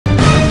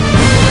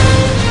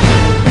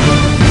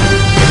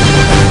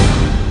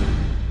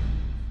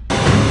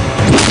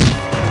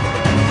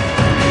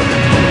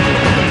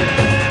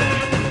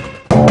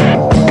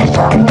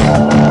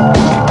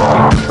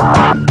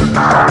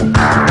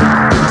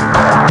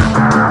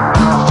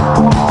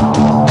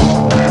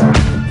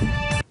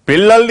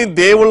పిల్లల్ని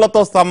దేవుళ్లతో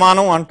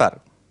సమానం అంటారు.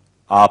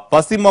 ఆ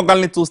పసి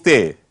మొగ్గల్ని చూస్తే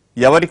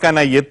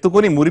ఎవరికైనా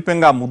ఎత్తుకుని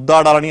మురిపెంగా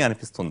ముద్దాడాలని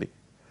అనిపిస్తుంది.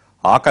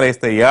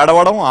 ఆకలేస్తే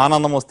ఏడవడం,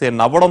 ఆనందం వస్తే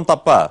నవ్వడం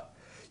తప్ప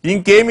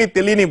ఇంకేమీ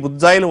తెలియని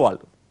బుజ్జాయిలు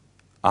వాళ్ళు.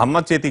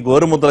 అమ్మ చేతి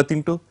గోరుముద్దలు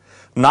తింటూ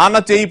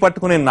నాన్న చేయి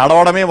పట్టుకుని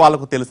నడవడమే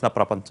వాళ్లకు తెలిసిన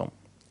ప్రపంచం.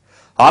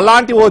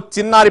 అలాంటి ఓ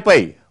చిన్నారిపై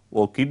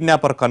ఓ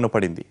కిడ్నాపర్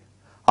కన్నుపడింది.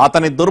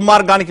 అతని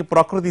దుర్మార్గానికి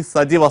ప్రకృతి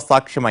సజీవ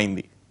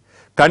సాక్ష్యమైంది.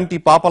 కంటి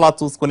పాపలా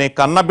చూసుకునే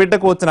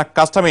కన్నబిడ్డకు వచ్చిన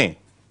కష్టమే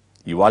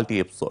ఇవాల్టి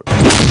ఎపిసోడ్.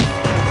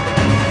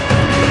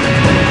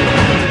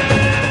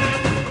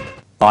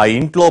 ఆ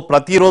ఇంట్లో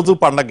ప్రతిరోజు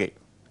పండగే.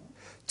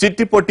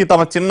 చిట్టి పొట్టి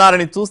తమ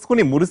చిన్నారిని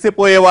చూసుకుని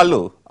మురిసిపోయేవాళ్ళు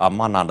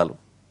అమ్మా నాన్నలు.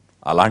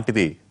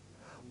 అలాంటిది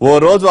ఓ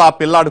రోజు ఆ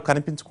పిల్లాడు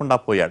కనిపించకుండా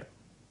పోయాడు.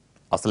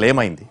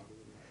 అసలేమైంది?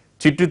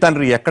 చిట్టి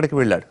తండ్రి ఎక్కడికి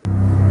వెళ్ళాడు?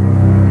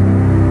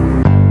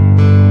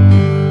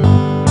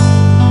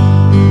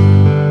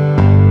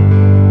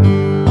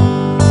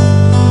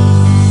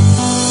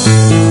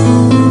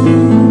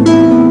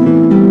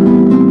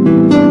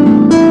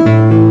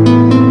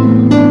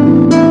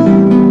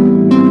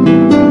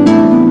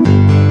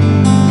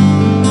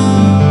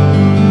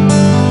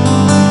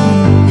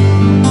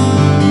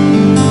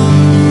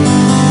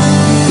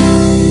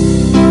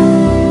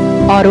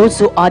 ఆ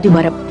రోజు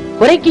ఆదివారం.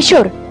 ఒరే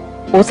కిషోర్,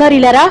 ఓసారి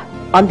ఇలారా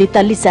అంది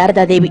తల్లి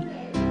శారదాదేవి.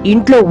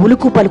 ఇంట్లో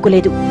ఉలుకు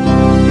పలుకులేదు.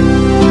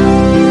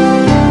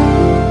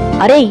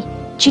 అరేయ్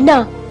చిన్నా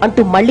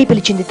అంటూ మళ్లీ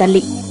పిలిచింది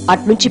తల్లి.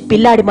 అట్నుంచి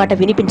పిల్లాడి మాట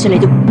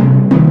వినిపించలేదు.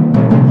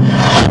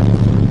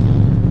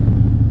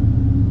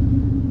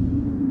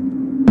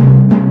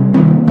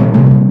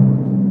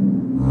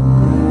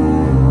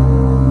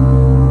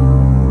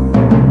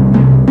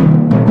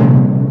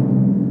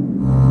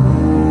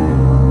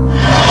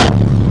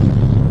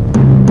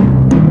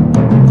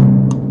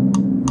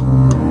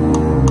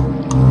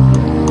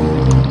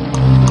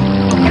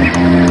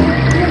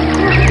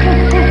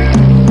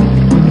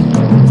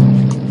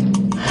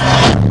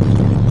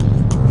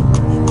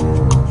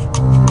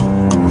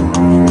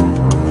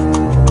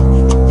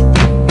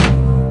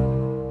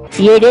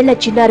 ఏడేళ్ల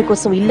చిన్నారి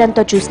కోసం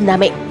ఇల్లంతా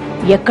చూసిందామే.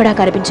 ఎక్కడా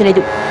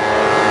కనిపించలేదు.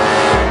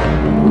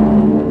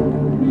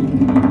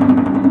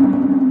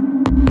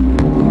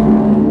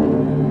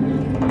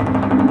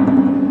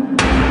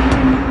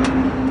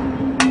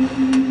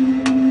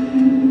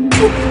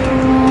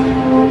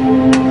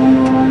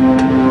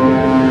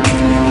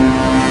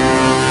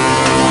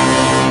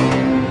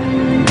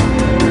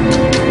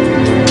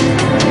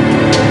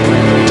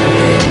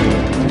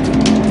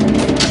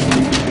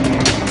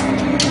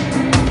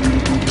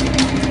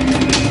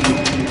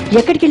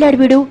 ఎక్కడికెళ్ళాడు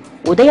వీడు?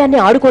 ఉదయాన్నే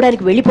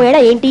ఆడుకోవడానికి వెళ్లిపోయాడా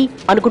ఏంటి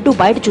అనుకుంటూ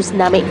బయట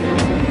చూసిందామే.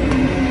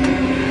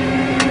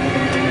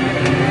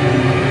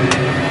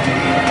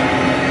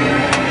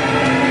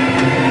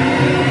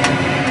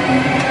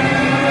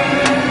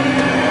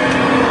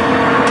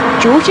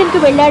 ట్యూషన్ కు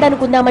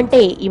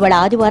వెళ్లాడనుకుందామంటే ఇవాళ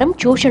ఆదివారం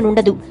ట్యూషన్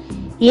ఉండదు.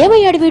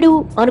 ఏమయ్యాడు వీడు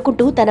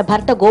అనుకుంటూ తన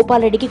భర్త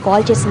గోపాల్ రెడ్డికి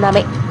కాల్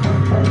చేసిందామే.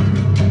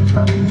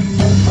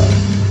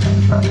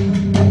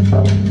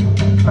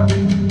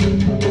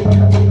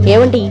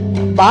 ఏమండి,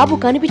 బాబు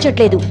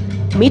కనిపించట్లేదు,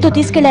 మీతో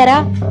తీసుకెళ్లారా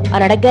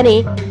అని అడగగానే,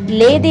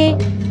 లేదే,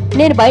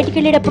 నేను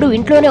బయటికెళ్లేటప్పుడు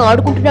ఇంట్లోనే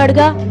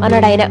ఆడుకుంటున్నాడుగా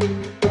అన్నాడు ఆయన.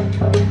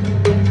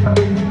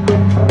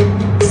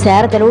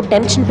 శారదలో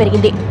టెన్షన్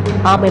పెరిగింది.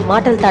 ఆమె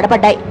మాటలు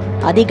తడబడ్డాయి.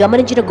 అది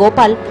గమనించిన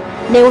గోపాల్,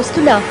 నే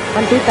వస్తున్నా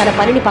అంటూ తన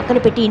పనిని పక్కన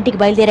పెట్టి ఇంటికి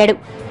బయలుదేరాడు.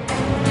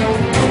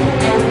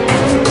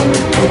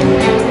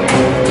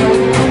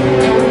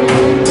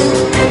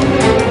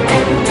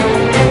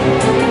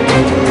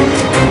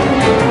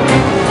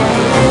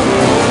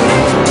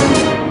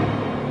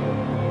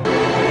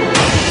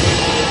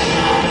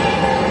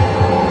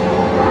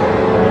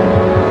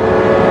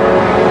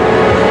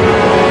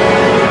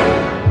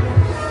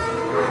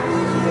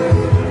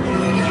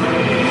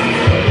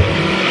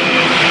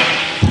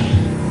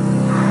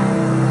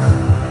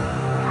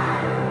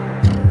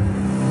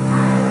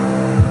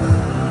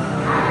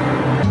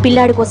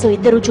 పిల్లాడి కోసం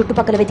ఇద్దరూ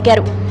చుట్టుపక్కల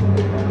వెతికారు.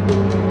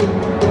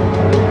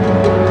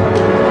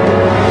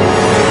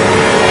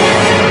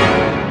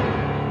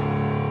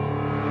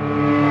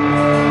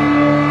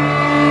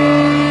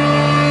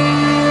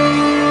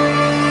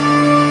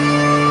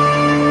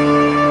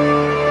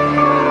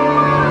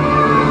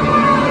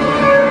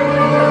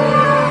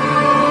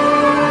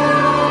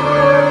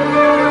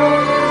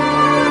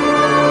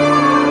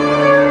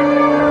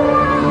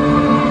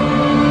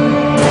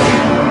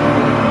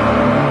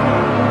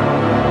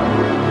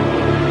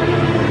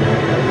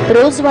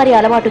 రోజువారీ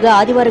అలవాటుగా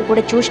ఆదివారం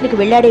కూడా ట్యూషన్కి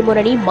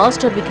వెళ్లాడేమోనని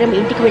మాస్టర్ విక్రమ్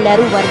ఇంటికి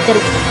వెళ్లారు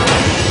వారిద్దరు.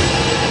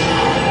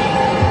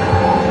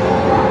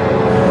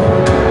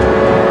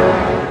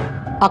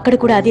 అక్కడ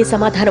కూడా అదే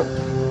సమాధానం.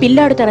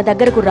 పిల్లాడు తన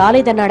దగ్గరకు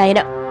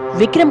రాలేదన్నాడాయన.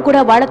 విక్రమ్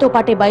కూడా వాళ్లతో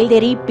పాటే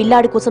బయలుదేరి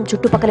పిల్లాడి కోసం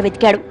చుట్టుపక్కల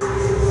వెతికాడు.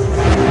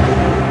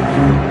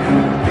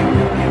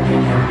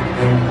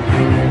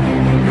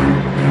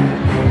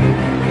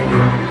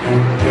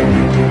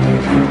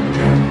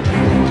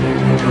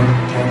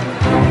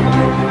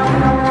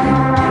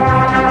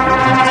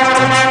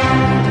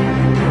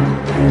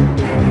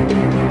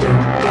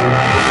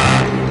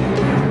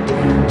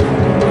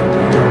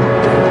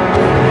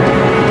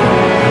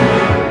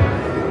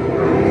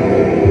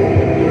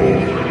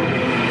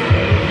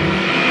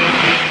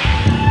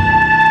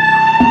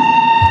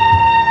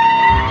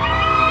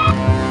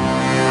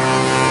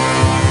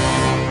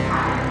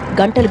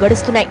 గంటలు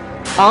గడుస్తున్నాయి.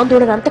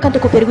 ఆందోళన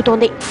అంతకంతకు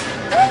పెరుగుతోంది.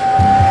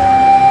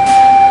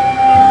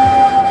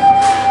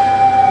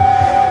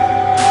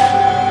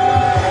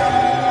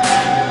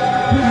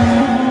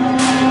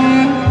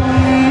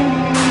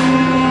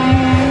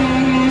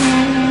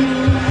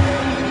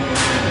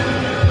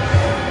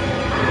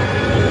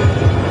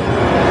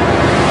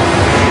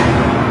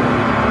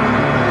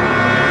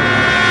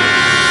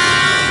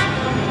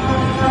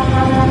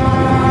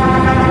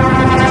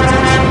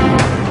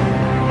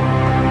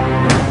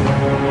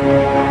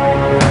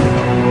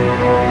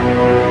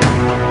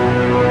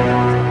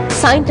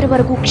 సాయంత్రం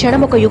వరకు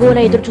క్షణం ఒక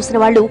యుగంలో ఎదురు చూసిన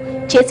వాళ్లు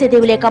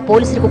చేసేదేవి లేక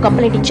పోలీసులకు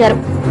కంప్లైంట్ ఇచ్చారు.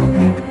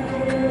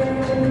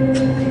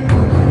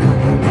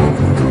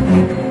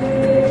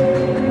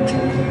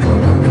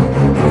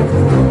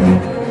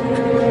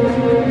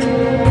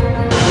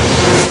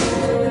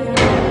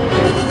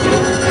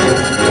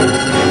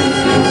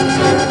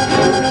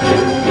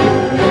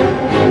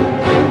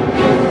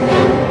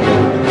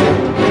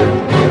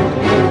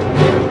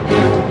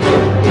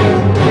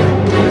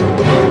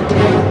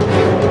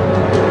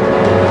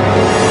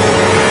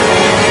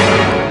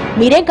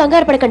 మీరేం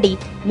కంగారు పడకండి,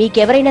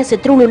 మీకెవరైనా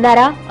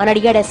శత్రువులున్నారా అని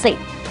అడిగాడు ఎస్ఐ.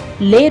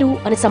 లేరు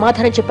అని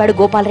సమాధానం చెప్పాడు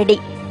గోపాలరెడ్డి.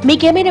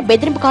 మీకేమైనా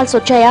బెదిరింపు కాల్స్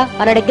వచ్చాయా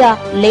అని అడగ్గా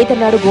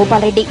లేదన్నాడు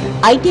గోపాలరెడ్డి.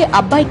 అయితే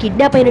అబ్బాయి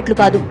కిడ్నాప్ అయినట్లు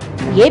కాదు,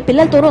 ఏ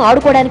పిల్లలతోనూ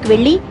ఆడుకోవడానికి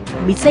వెళ్లి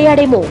మిస్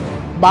అయ్యాడేమో.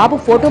 బాబు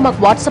ఫోటో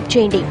మాకు వాట్సాప్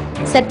చేయండి,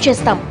 సెర్చ్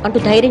చేస్తాం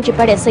అంటూ ధైర్యం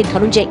చెప్పాడు ఎస్ఐ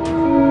ధనుంజయ్.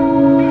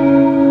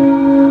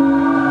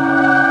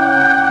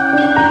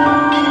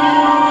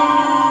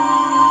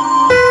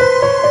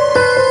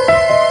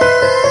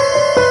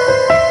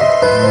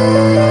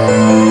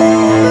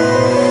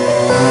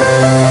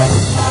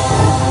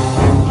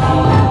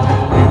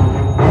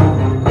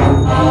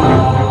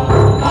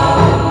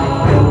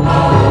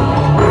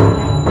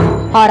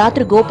 ఆ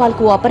రాత్రి గోపాల్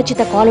కు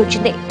అపరిచిత కాల్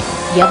వచ్చింది.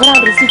 ఎవరా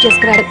రిసీవ్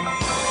చేసుకున్నాడు.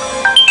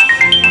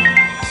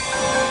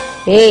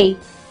 ఏయ్,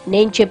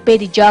 నేను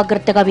చెప్పేది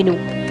జాగ్రత్తగా విను.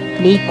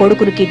 నీ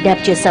కొడుకును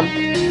కిడ్నాప్ చేశాం.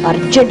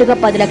 అర్జెంటుగా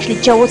 10 లక్షలు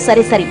ఇచ్చావో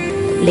సరే సరే,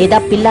 లేదా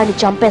పిల్లాన్ని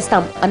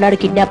చంపేస్తాం అన్నాడు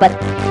కిడ్నాపర్.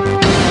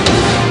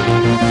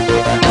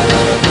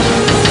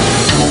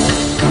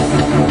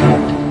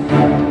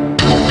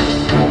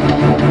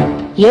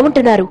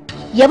 ఏమంటున్నారు?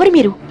 ఎవరు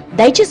మీరు?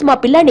 దయచేసి మా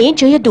పిల్లాన్ని ఏం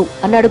చేయొద్దు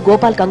అన్నాడు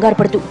గోపాల్ కంగారు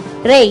పడుతూ.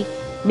 రేయ్,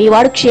 మీ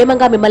వాడు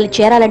క్షేమంగా మిమ్మల్ని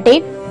చేరాలంటే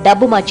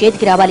డబ్బు మా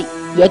చేతికి రావాలి.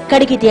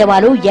 ఎక్కడికి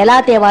తేవాలో ఎలా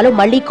తేవాలో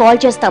మళ్లీ కాల్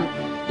చేస్తాం.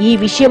 ఈ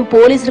విషయం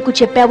పోలీసులకు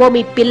చెప్పావో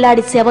మీ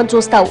పిల్లాడి శవం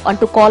చూస్తావు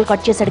అంటూ కాల్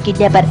కట్ చేశాడు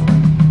కిడ్నాపర్.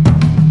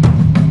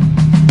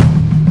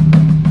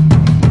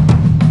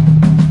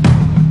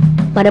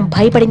 మనం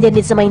భయపడిందే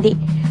నిజమైంది.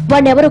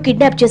 వాణ్ణెవరో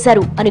కిడ్నాప్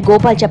చేశారు అని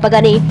గోపాల్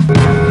చెప్పగానే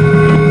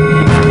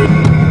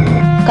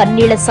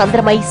కన్నీళ్ల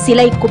సంద్రమై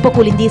శిలై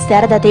కుప్పకూలింది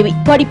శారదాదేవి.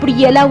 వాడిప్పుడు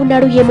ఎలా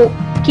ఉన్నాడు ఏమో.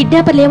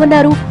 కిడ్నాపర్లు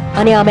ఏమన్నారు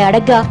అని ఆమె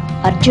అడగ్గా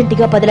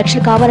అర్జెంటుగా 10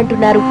 లక్షలు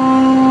కావాలంటున్నారు.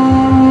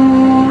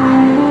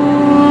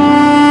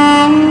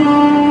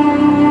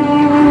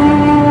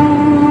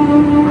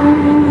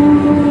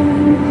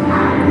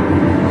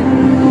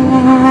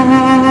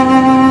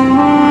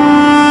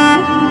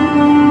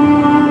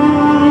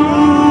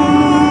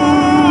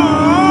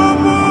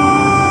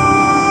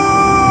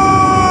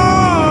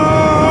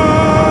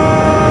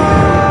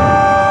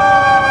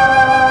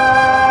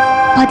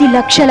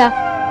 లక్షలా?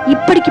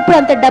 ఇప్పటికిప్పుడు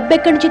అంత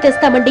డబ్బెక్కడి నుంచి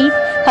తెస్తామండి?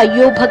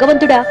 అయ్యో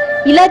భగవంతుడా,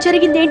 ఇలా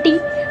జరిగిందేంటి?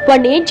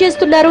 వాణ్ణి ఏం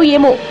చేస్తున్నారో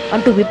ఏమో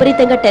అంటూ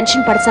విపరీతంగా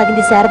టెన్షన్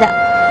పడసాగింది శారద.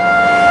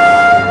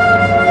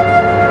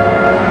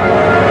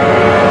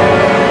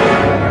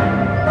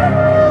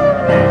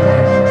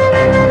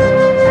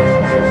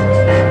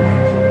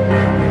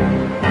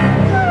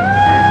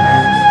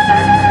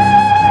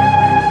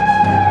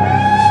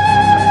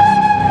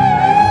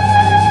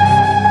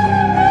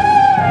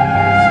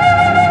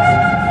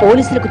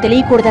 పోలీసులకు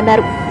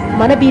తెలియకూడదన్నారు.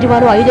 మన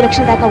బీరువాలో 5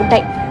 లక్షల దాకా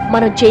ఉంటాయి.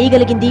 మనం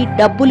చేయగలిగింది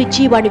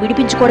డబ్బులిచ్చి వాడిని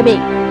విడిపించుకోవడమే.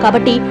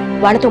 కాబట్టి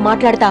వాళ్లతో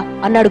మాట్లాడతా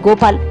అన్నాడు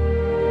గోపాల్.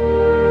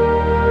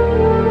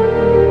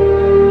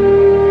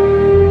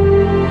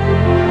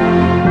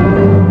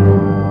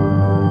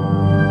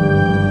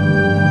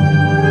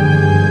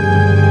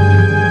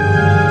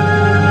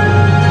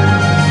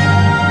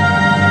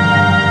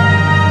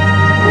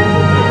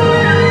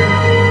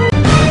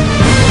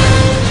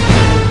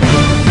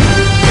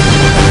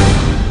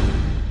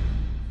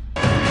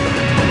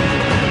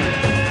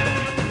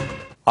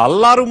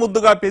 అల్లారు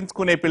ముద్దుగా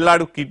పెంచుకునే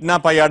పిల్లాడు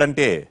కిడ్నాప్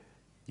అయ్యాడంటే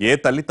ఏ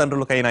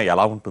తల్లిదండ్రులకైనా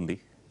ఎలా ఉంటుంది?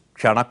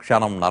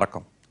 క్షణక్షణం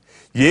నరకం.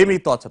 ఏమీ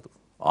తోచదు,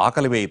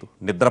 ఆకలి వేయదు,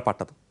 నిద్ర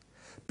పట్టదు,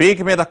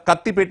 పీకి మీద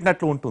కత్తి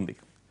పెట్టినట్లు ఉంటుంది.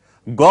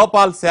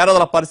 గోపాల్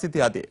శారదల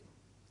పరిస్థితి అదే.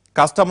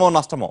 కష్టమో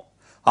నష్టమో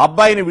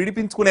అబ్బాయిని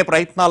విడిపించుకునే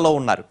ప్రయత్నాల్లో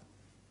ఉన్నారు.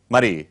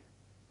 మరి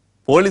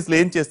పోలీసులు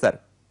ఏం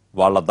చేశారు?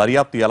 వాళ్ళ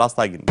దర్యాప్తు ఎలా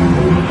సాగింది?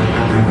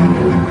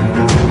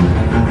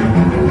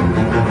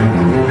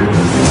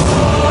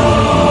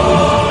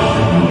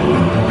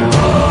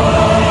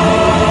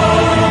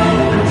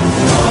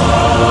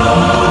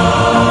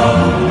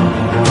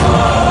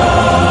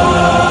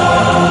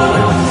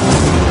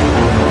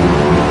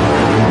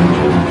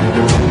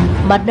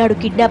 మర్నాడు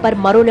కిడ్నాపర్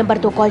మరో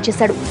నెంబర్తో కాల్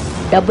చేశాడు.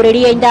 డబ్బు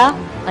రెడీ అయిందా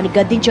అని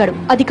గద్దించాడు.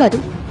 అది కాదు,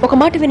 ఒక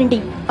మాట వినండి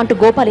అంటూ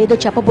గోపాల్ ఏదో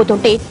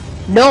చెప్పబోతుంటే,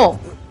 నో,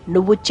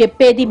 నువ్వు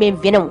చెప్పేది మేం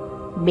వినం,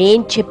 మేం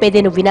చెప్పేదే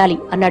నువ్వు వినాలి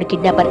అన్నాడు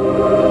కిడ్నాపర్.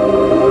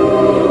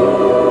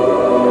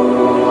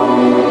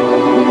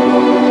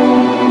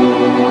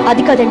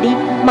 అది కాదండి,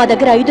 మా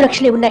దగ్గర 5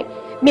 లక్షలే ఉన్నాయి,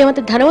 మేమంత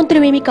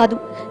ధనవంతులమేమీ కాదు,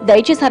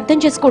 దయచేసి అర్థం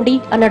చేసుకోండి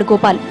అన్నాడు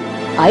గోపాల్.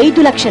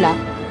 5 లక్షలా?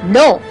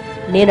 నో,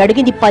 నేను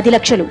అడిగింది 10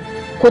 లక్షలు.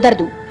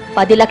 కుదరదు,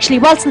 10 లక్షలు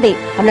ఇవ్వాల్సిందే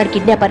అన్నాడు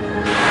కిడ్నాపర్.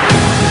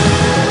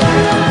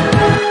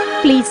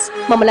 ప్లీజ్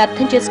మమ్మల్ని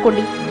అర్థం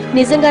చేసుకోండి,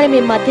 నిజంగానే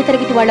మేము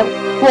మధ్యతరగతి వాళ్ళం,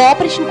 ఓ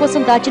ఆపరేషన్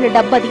కోసం దాచిన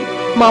డబ్బది,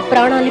 మా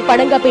ప్రాణాల్ని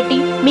పణంగా పెట్టి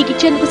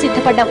మీకిచ్చేందుకు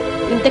సిద్ధపడ్డాం,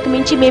 ఇంతకు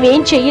మించి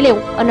మేమేం చెయ్యలేం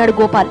అన్నాడు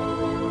గోపాల్.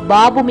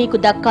 బాబు మీకు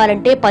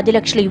దక్కాలంటే 10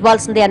 లక్షలు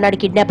ఇవ్వాల్సిందే అన్నాడు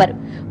కిడ్నాపర్.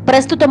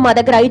 ప్రస్తుతం మా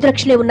దగ్గర 5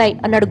 లక్షలే ఉన్నాయి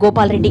అన్నాడు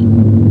గోపాల్ రెడ్డి.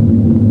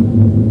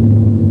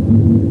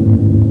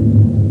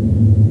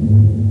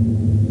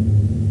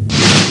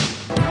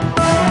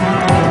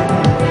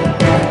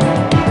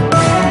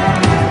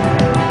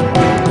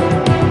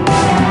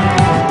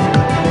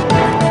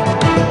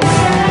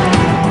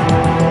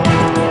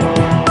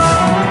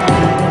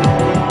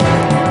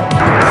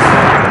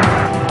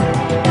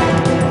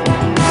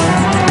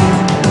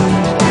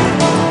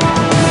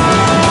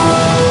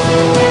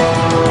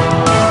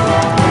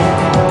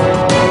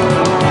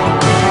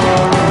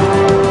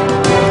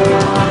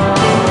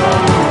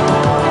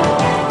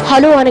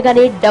 హలో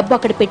అనగానే డబ్బు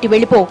అక్కడ పెట్టి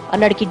వెళ్ళిపో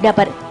అన్నాడు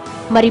కిడ్నాపర్.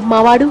 మరి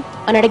మావాడు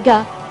అని అడగ్గా,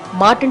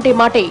 మాటంటే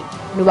మాటే,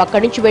 నువ్వు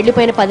అక్కడి నుంచి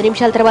వెళ్లిపోయిన 10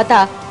 నిమిషాల తర్వాత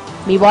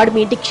మీ వాడు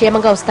మీ ఇంటికి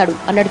క్షేమంగా వస్తాడు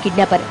అన్నాడు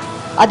కిడ్నాపర్.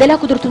 అదెలా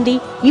కుదురుతుంది,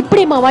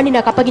 ఇప్పుడే మా వాడిని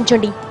నాకు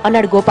అప్పగించండి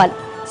అన్నాడు గోపాల్.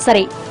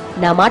 సరే,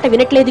 నా మాట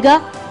వినట్లేదుగా,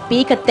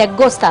 పీక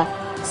తెగ్గొస్తా,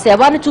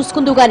 శవాన్ని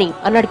చూసుకుందు గాని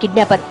అన్నాడు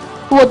కిడ్నాపర్.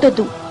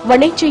 వద్దొద్దు,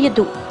 వాణ్ణేం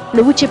చెయ్యొద్దు,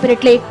 నువ్వు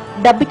చెప్పినట్లే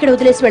డబ్బిక్కడ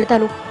వదిలేసి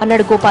వెళ్తాను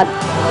అన్నాడు గోపాల్.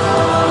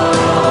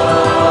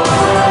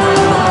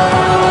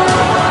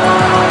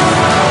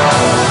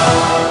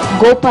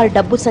 గోపాల్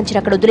డబ్బు సంచిని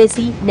అక్కడ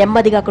వదిలేసి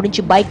నెమ్మదిగా అక్కడి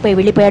నుంచి బైక్ పై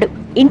వెళ్లిపోయాడు.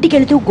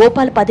 ఇంటికెళ్తూ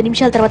గోపాల్ 10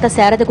 నిమిషాల తర్వాత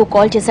శారదకు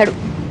కాల్ చేశాడు.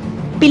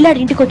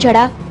 పిల్లాడు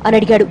ఇంటికొచ్చాడా అని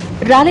అడిగాడు.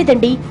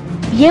 రాలేదండి.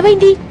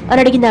 ఏమైంది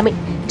అని అడిగిందామె.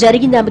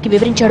 జరిగిందామెకి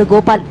వివరించాడు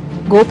గోపాల్.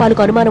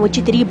 గోపాల్కు అనుమానం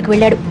వచ్చి తిరిగి ఇంటికి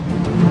వెళ్లాడు.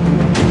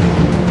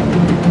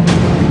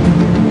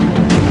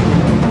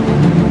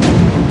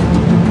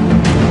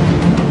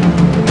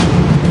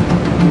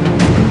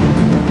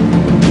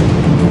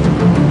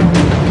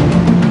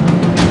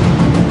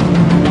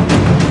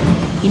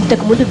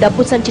 ఇంతకు ముందు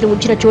డబ్బు సంచిని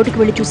ఉంచిన చోటుకి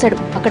వెళ్లి చూశాడు.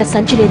 అక్కడ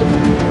సంచి లేదు.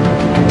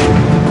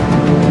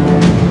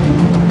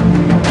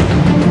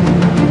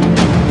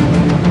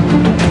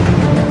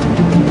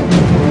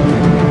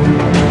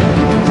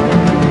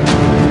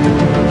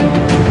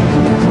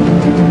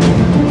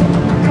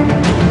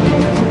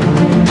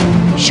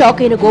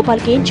 షాక్ అయిన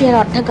గోపాల్కి ఏం చేయాలో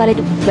అర్థం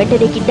కాలేదు.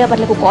 వెంటనే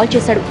కిడ్నాపర్లకు కాల్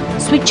చేశాడు.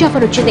 స్విచ్ ఆఫ్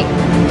అని వచ్చింది.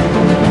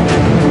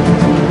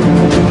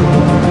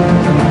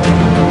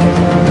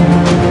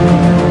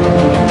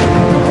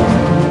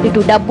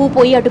 ఇటు డబ్బు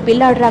పోయి అటు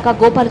పిల్లాడు రాక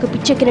గోపాల్కు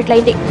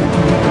పిచ్చెక్కినట్లయింది.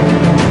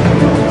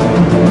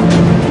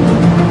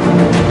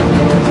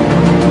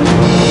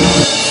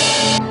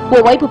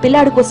 ఓవైపు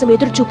పిల్లాడు కోసం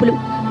ఎదురుచూపులు,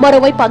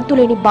 మరోవైపు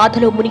అంతులేని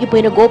బాధలో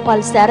మునిగిపోయిన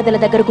గోపాల్ శారదల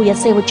దగ్గరకు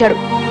ఎస్ఐ వచ్చాడు.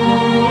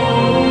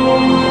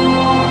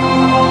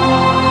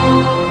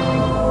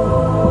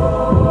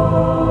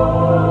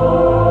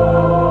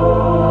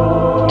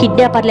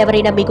 కిడ్నాపర్లు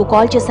ఎవరైనా మీకు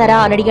కాల్ చేశారా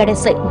అని అడిగాడు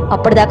ఎస్ఐ.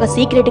 అప్పటిదాకా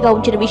సీక్రెట్ గా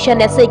ఉంచిన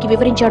విషయాన్ని ఎస్ఐకి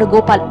వివరించాడు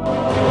గోపాల్.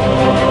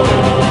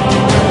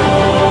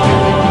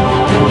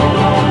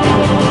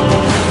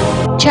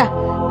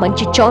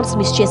 మంచి ఛాన్స్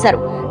మిస్ చేశారు.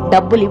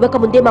 డబ్బులు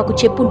ఇవ్వకముందే మాకు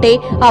చెప్పుంటే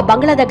ఆ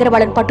బంగ్లా దగ్గర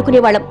వాళ్ళని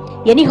పట్టుకునేవాళ్ళం.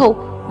 ఎనీహౌ,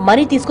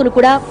 మనీ తీసుకుని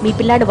కూడా మీ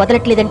పిల్లాన్ని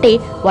వదలట్లేదంటే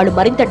వాళ్ళు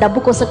మరింత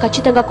డబ్బు కోసం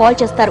ఖచ్చితంగా కాల్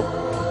చేస్తారు.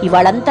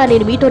 ఇవాళంతా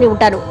నేను మీతోనే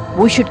ఉంటాను.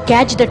 We should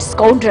catch that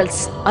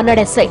scoundrels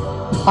అన్నాడు ఎస్ఐ.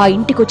 ఆ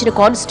ఇంటికి వచ్చిన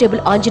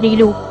constable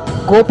Anjaneyulu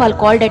Gopal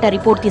call data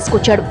report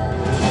తీసుకొచ్చాడు.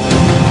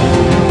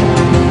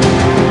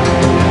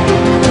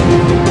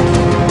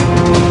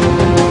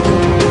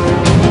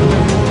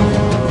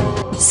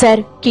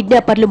 సార్,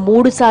 కిడ్నాపర్లు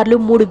 3 సార్లు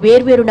 3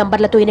 వేర్వేరు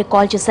నంబర్లతో ఈయన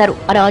కాల్ చేశారు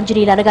అని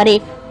ఆంజనేయులు అనగానే,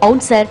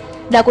 అవును సార్,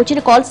 నాకు వచ్చిన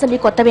కాల్స్ అన్ని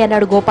కొత్తవే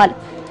అన్నాడు గోపాల్.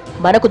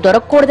 మనకు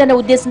దొరకకూడదన్న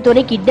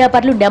ఉద్దేశంతోనే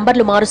కిడ్నాపర్లు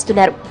నెంబర్లు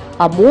మారుస్తున్నారు.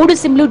 ఆ 3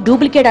 సిమ్లు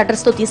డూప్లికేట్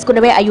అడ్రస్ తో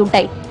తీసుకున్నవే అయి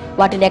ఉంటాయి.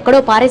 వాటిని ఎక్కడో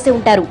పారేసే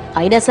ఉంటారు.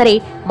 అయినా సరే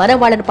మనం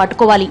వాళ్ళని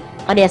పట్టుకోవాలి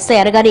అని ఎస్ఐ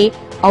అనగానే,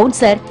 అవును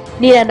సార్,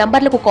 నేను ఆ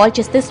నంబర్లకు కాల్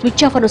చేస్తే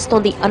స్విచ్ ఆఫ్ అని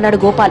వస్తోంది అన్నాడు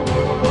గోపాల్.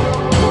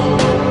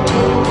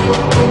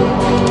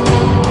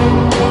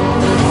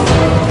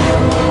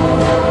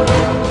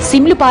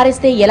 సిమ్లు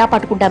పారేస్తే ఎలా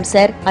పట్టుకుంటాం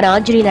సార్ అని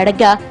ఆంజనేయులు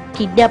అడగ్గా,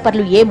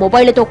 కిడ్నాపర్లు ఏ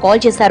మొబైళ్లతో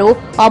కాల్ చేశారో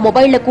ఆ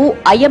మొబైళ్లకు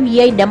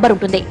IMEI నెంబర్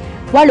ఉంటుంది.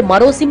 వాళ్ళు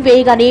మరో సిమ్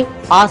వేయగానే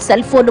ఆ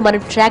సెల్ ఫోన్ ను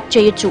మనం ట్రాక్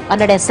చేయొచ్చు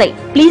అన్నాడు ఎస్ఐ.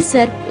 ప్లీజ్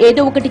సార్,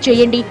 ఏదో ఒకటి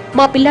చెయ్యండి,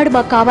 మా పిల్లాడు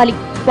మాకు కావాలి.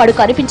 వాడు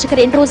కనిపించక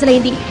 2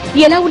 రోజులైంది.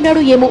 ఎలా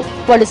ఉన్నాడు ఏమో,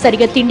 వాళ్ళు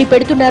సరిగా తిండి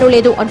పెడుతున్నారో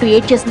లేదో అంటూ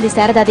ఏడ్చేసింది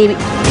శారదాదేవి.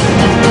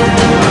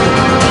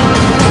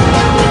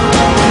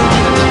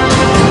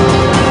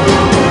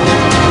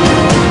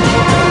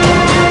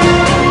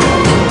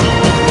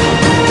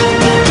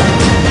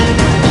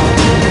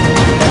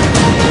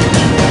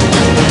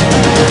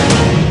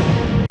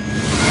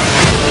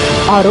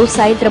 ఆ రోజు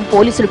సాయంత్రం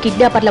పోలీసులు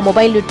కిడ్నాపర్ల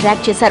మొబైల్ ను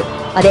ట్రాక్ చేశారు.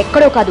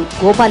 అదెక్కడో కాదు,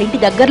 గోపాల్ ఇంటి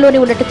దగ్గరలోనే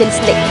ఉన్నట్టు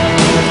తెలిసిందే.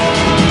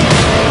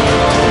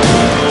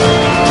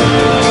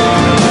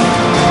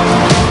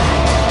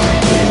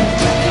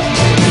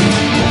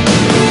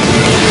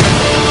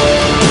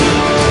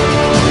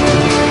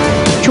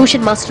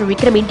 ట్యూషన్ మాస్టర్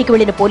విక్రమ్ ఇంటికి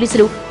వెళ్లిన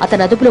పోలీసులు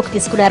అతను అదుపులోకి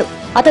తీసుకున్నారు.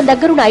 అతని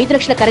దగ్గరున్న 5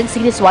 లక్షల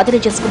కరెన్సీని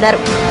స్వాధీనం చేసుకున్నారు.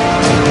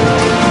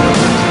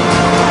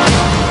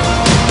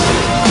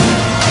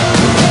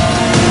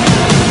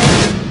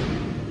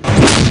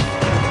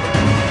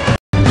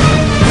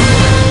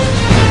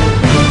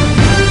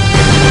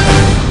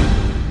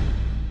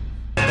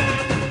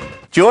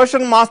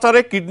 ట్యూషన్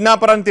మాస్టరే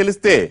కిడ్నాపర్ అని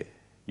తెలిస్తే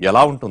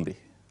ఎలా ఉంటుంది?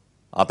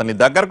 అతని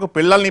దగ్గరకు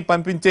పిల్లల్ని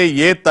పంపించే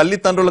ఏ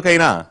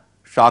తల్లిదండ్రులకైనా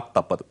షాక్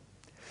తప్పదు.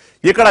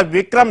 ఇక్కడ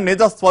విక్రమ్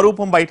నిజ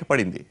స్వరూపం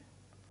బయటపడింది.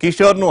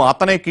 కిషోర్ను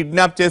అతనే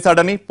కిడ్నాప్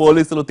చేశాడని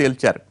పోలీసులు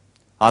తేల్చారు.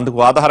 అందుకు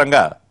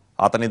ఆధారంగా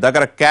అతని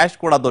దగ్గర క్యాష్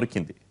కూడా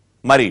దొరికింది.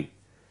 మరి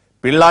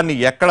పిల్లాన్ని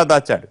ఎక్కడ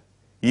దాచాడు?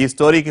 ఈ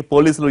స్టోరీకి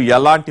పోలీసులు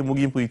ఎలాంటి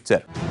ముగింపు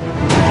ఇచ్చారు?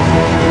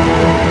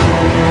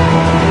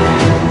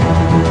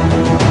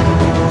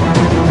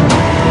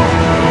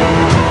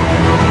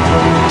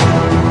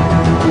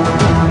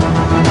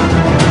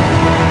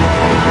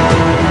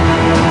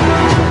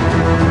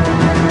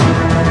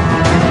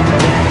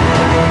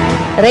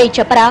 రే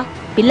చెప్పరా,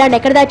 పిల్లాన్ని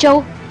ఎక్కడ దాచావు?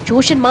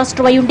 ట్యూషన్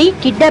మాస్టర్ అయ్యుండి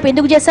కిడ్నాప్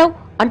ఎందుకు చేశావు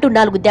అంటూ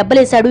 4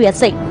 దెబ్బలేశాడు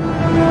ఎస్ఐ.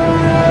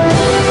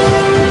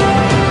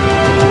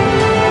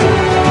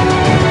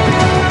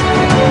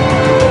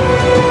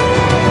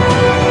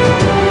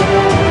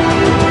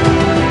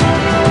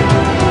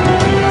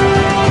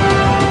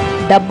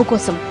 డబ్బు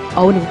కోసం,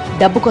 అవును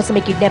డబ్బు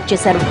కోసమే కిడ్నాప్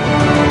చేశారు.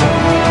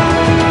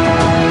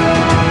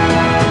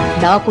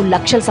 నాకు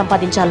లక్షలు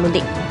సంపాదించాలనుంది.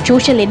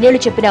 ట్యూషన్లు ఎన్నేళ్లు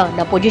చెప్పినా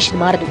నా పొజిషన్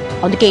మారదు.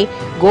 అందుకే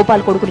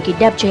గోపాల్ కొడుకుని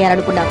కిడ్నాప్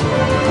చేయాలనుకున్నా.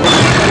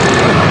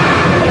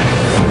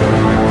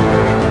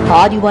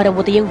 ఆదివారం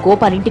ఉదయం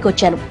గోపాల్ ఇంటికి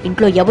వచ్చాను.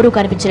 ఇంట్లో ఎవరూ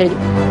కనిపించలేదు.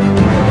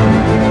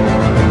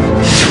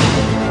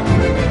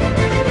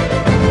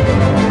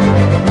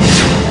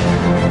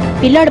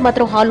 పిల్లాడు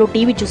మాత్రం హాల్లో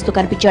టీవీ చూస్తూ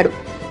కనిపించాడు.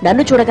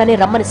 నన్ను చూడగానే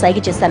రమ్మని సైగ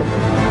చేశాను.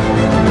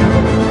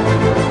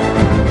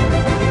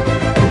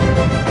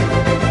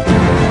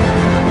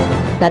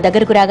 నా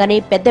దగ్గరకు రాగానే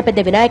పెద్ద పెద్ద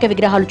వినాయక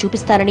విగ్రహాలు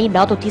చూపిస్తానని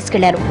నాతో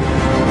తీసుకెళ్లాను.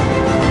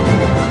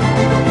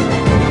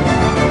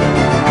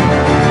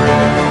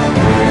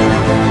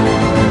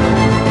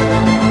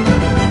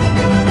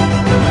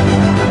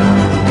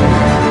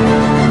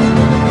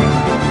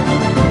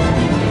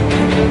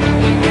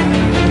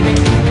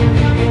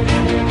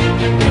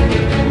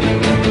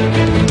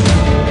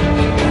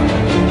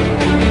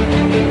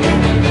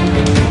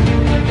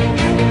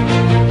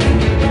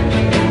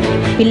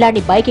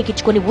 పిల్లాన్ని బైక్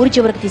ఎక్కించుకుని ఊరి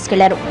చివరకు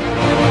తీసుకెళ్లాను.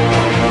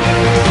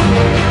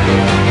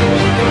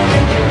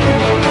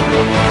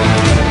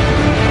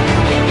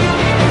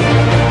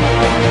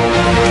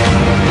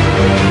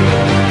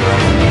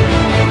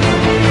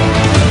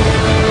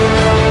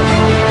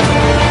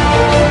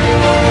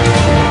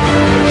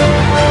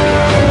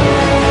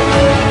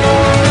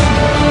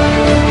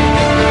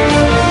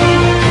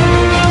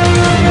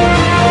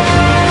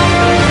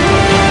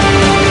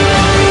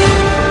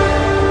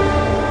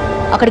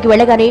 అక్కడికి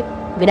వెళ్లగానే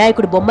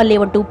వినాయకుడు బొమ్మలు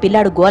లేవంటూ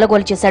పిల్లాడు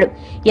గోలగోల చేశాడు.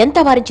 ఎంత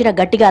వారించినా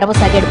గట్టిగా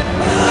అరవసాగాడు.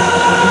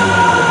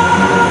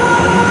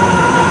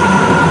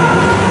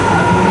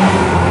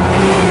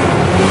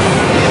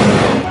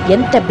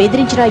 ఎంత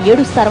బెదిరించినా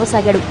ఏడుస్తూ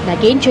అరవసాగాడు.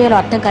 నాకేం చేయాలో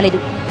అర్థం కాలేదు.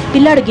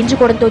 పిల్లాడు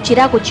గింజుకోవడంతో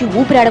చిరాకొచ్చి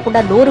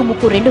ఊపిరాడకుండా నోరు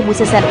ముక్కు 2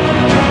 మూసేశాను.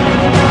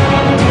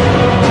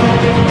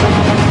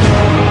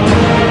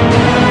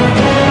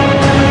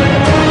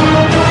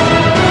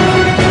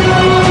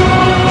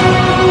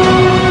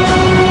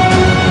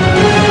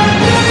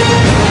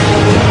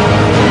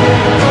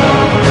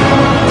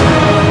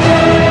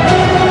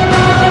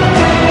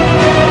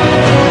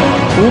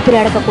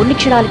 ఊపిరాడక కొన్ని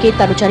క్షణాలకే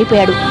తను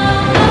చనిపోయాడు.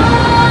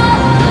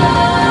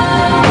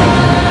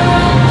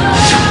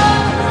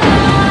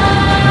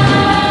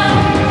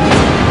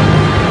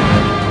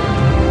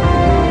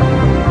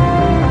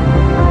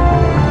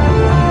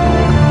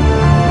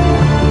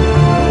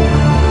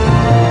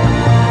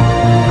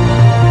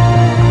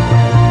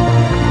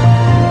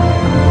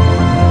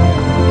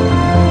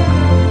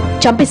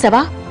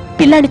 చంపేశావా?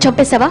 పిల్లాన్ని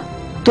చంపేశావా?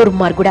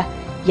 దుర్మార్గుడా,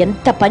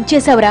 ఎంత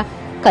పనిచేశావురా!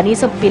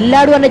 కనీసం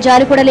పిల్లాడు అన్న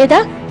జాలి కూడా లేదా?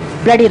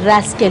 బ్లడీ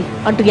రాస్కెల్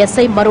అంటూ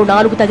ఎస్ఐ మరో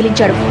 4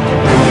 తగిలించాడు.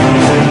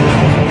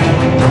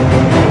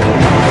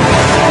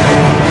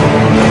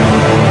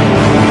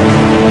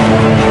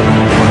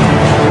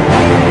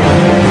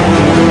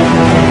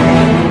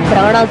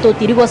 ప్రాణాలతో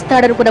తిరిగి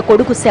వస్తాడనుకున్న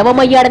కొడుకు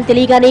శవమయ్యాడని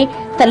తెలియగానే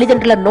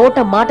తల్లిదండ్రుల నోట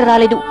మాట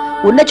రాలేదు.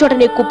 ఉన్న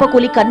చోటనే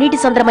కుప్పకూలి కన్నీటి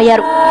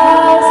సంద్రమయ్యారు.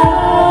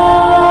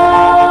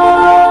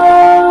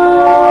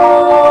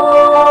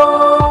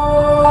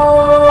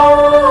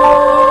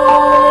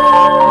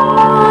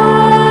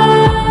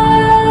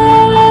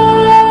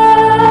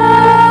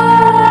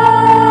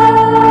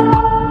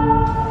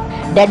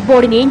 డెడ్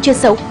బాడీని ఏం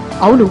చేశావు?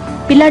 అవును,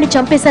 పిల్లాన్ని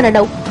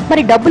చంపేశానన్నావు,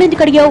 మరి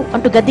డబ్బులెందుకు అడిగావు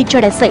అంటూ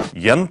గద్దించాడు ఎస్ఐ.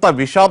 ఎంత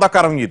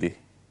విషాదకరం ఇది!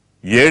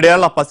 7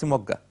 ఏళ్ల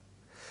పసిమొగ్గ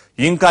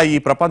ఇంకా ఈ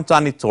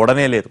ప్రపంచాన్ని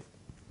చూడనే లేదు.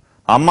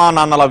 అమ్మా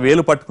నాన్నల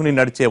వేలు పట్టుకుని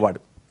నడిచేవాడు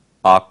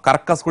ఆ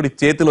కర్కశకుడి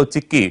చేతిలో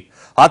చిక్కి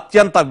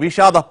అత్యంత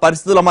విషాద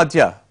పరిస్థితుల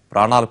మధ్య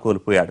ప్రాణాలు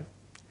కోల్పోయాడు.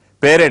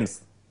 పేరెంట్స్,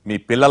 మీ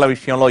పిల్లల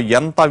విషయంలో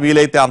ఎంత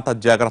వీలైతే అంత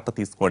జాగ్రత్త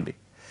తీసుకోండి.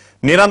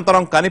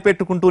 నిరంతరం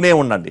కనిపెట్టుకుంటూనే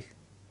ఉండండి.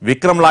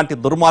 విక్రమ్ లాంటి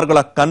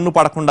దుర్మార్గుల కన్ను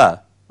పడకుండా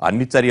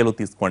అన్ని చర్యలు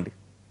తీసుకోండి.